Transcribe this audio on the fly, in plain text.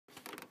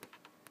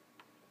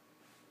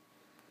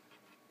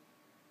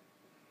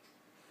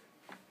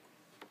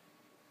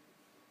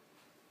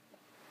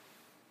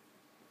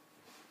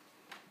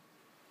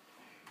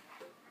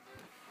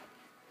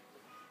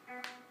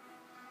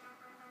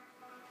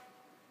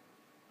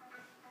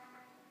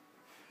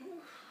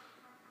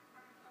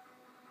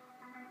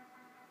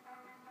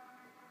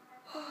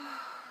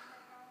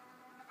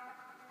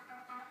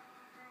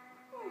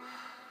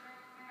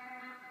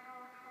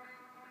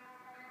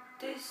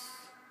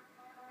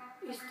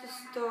just a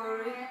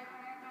story,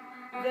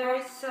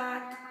 very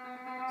sad,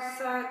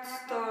 sad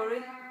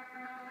story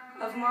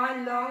of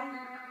my long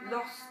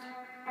lost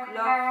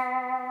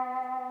love.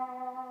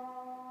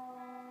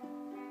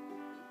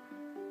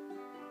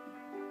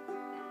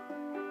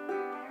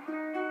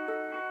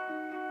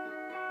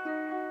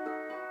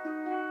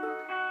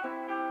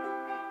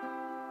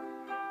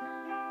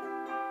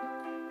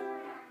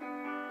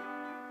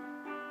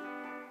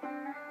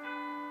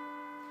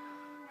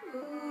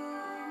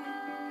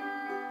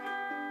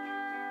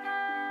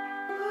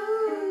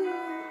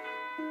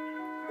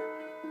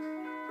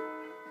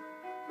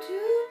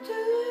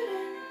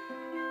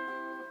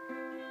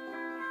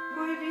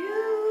 With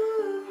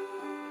you,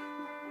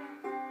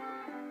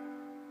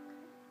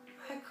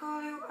 I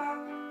call you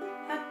up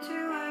at 2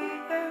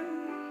 a.m.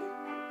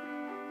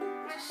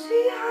 to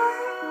see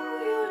how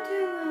you're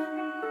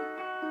doing,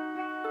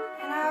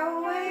 and I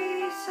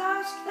always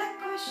ask that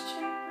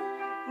question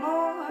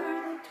more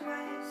than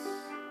twice.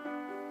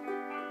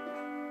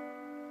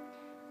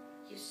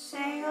 You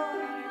say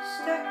you're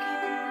stuck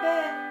in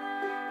bed,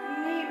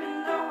 and even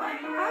though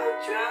I'm out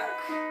drunk,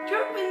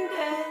 dropping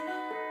dead,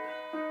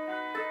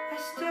 I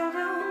still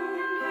don't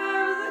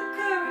have the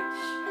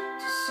courage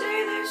to say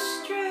this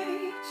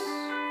straight.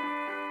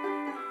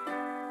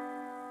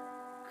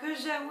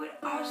 'Cause I would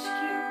ask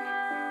you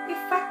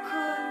if I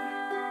could,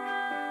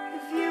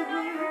 if you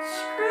would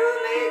screw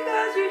me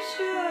 'cause you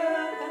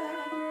should.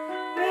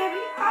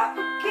 Maybe up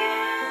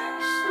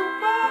against the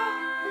wall,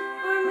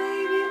 or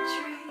maybe a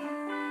tree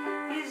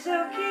is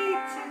okay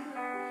too.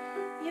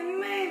 Yeah,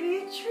 maybe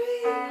a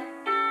tree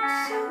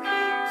is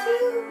okay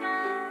too.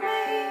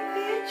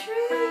 Maybe a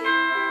tree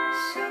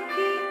is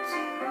okay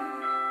too.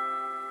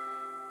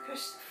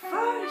 'Cause the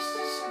forest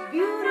is a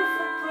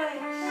beautiful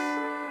place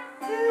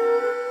too.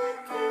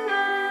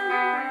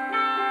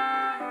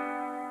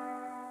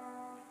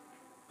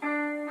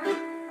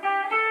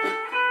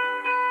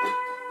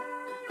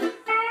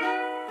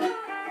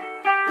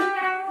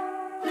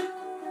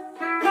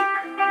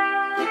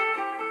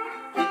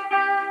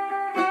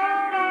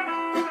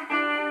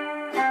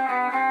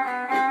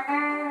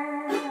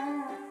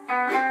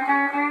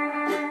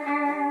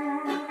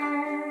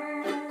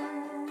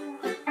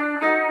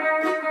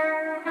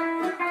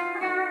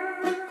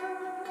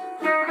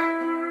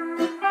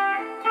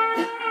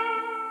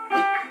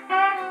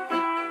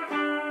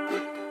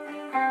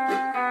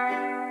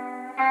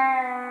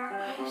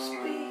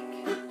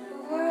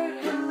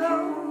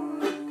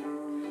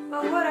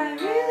 But what I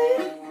really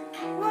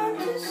want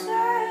to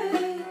say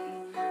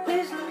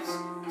is let's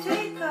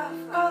take off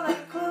all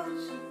our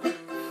clothes and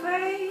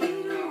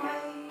fade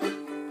away.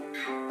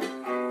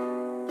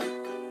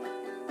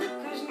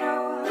 'Cause no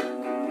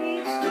one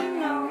needs to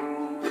know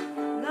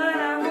that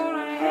I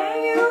wanna hang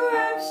you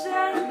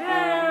upside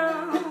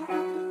down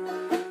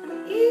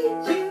and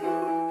eat you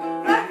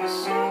like a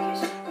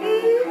circus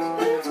eats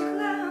its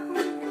clown.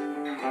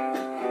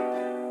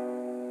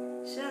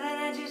 So then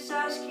I just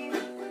ask you,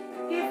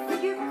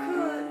 if you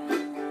could,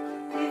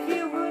 if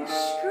you would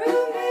screw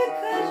me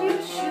 'cause you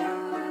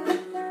should.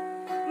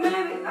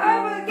 Maybe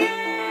up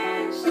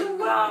against the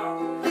wall,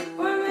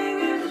 or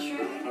maybe a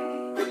tree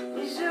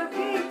is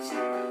okay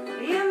too.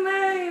 Yeah,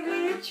 maybe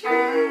a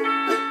tree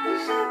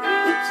is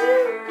okay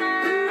too.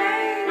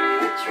 Maybe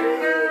a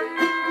tree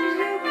is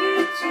okay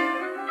too.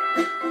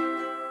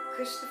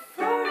 'Cause the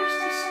forest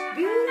is a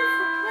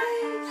beautiful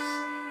place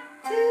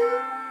too.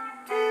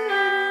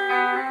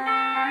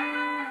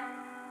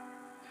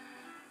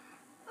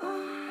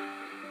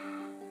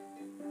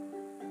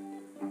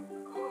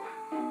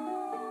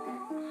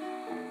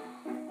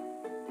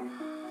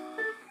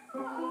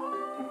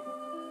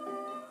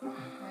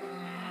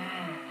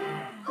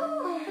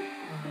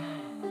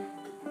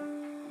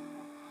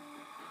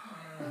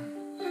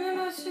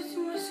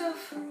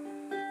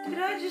 Did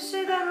I just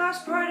say that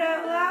last part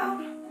out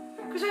loud?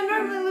 'Cause I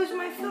normally lose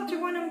my filter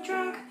when I'm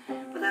drunk,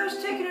 but that was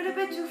taking it a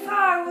bit too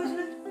far, wasn't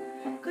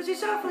it? 'Cause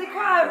it's awfully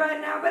quiet right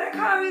now, but I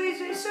can't really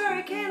say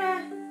sorry, can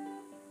I?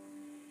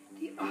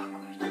 The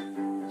awkward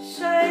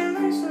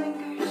silence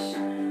lingers,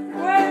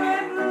 while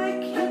I'm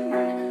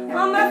licking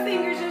on my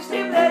fingers and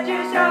stiff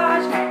ledgers.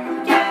 Ask,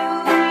 do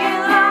you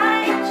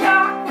like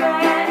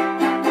chocolate?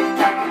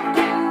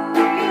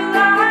 Do you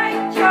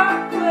like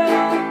chocolate?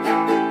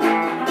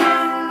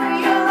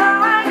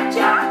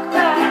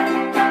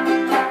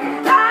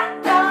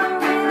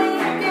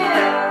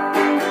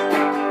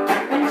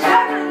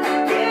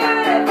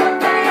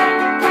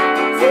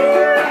 Too.